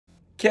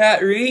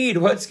Cat Reed,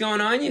 what's going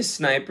on, you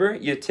sniper?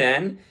 You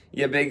 10?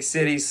 You big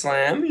city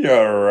slam? You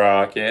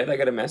rocket? I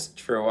got a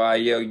message for a while,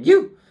 yo,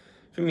 you!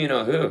 From you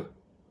know who?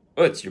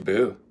 Oh, it's your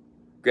boo.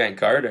 Grant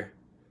Carter.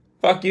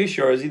 Fuck you,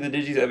 Shorzy, the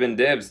digis have been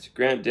dibsed.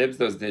 Grant dibs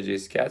those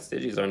digis. Cat's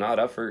digis are not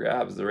up for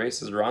grabs. The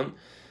race is run.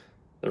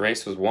 The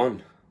race was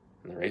won.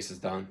 And the race is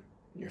done.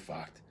 You're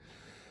fucked.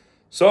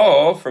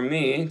 So, from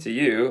me to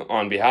you,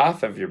 on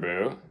behalf of your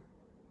boo,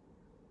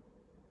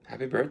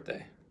 happy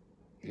birthday.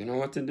 You know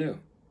what to do.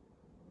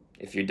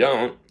 If you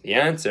don't, the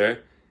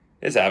answer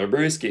is have a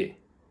brewski.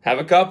 Have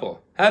a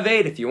couple. Have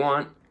 8 if you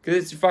want, because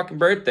it's your fucking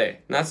birthday.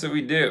 And that's what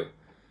we do.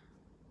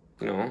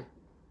 You know,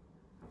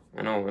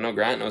 I know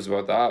Grant knows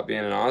about that,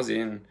 being an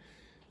Aussie,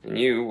 and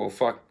you, well,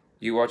 fuck,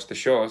 you watch the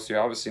show, so you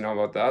obviously know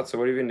about that. So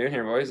what have you been doing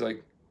here, boys?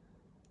 Like,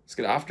 let's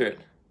get after it.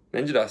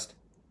 Ninja dust.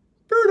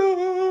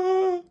 Birdo!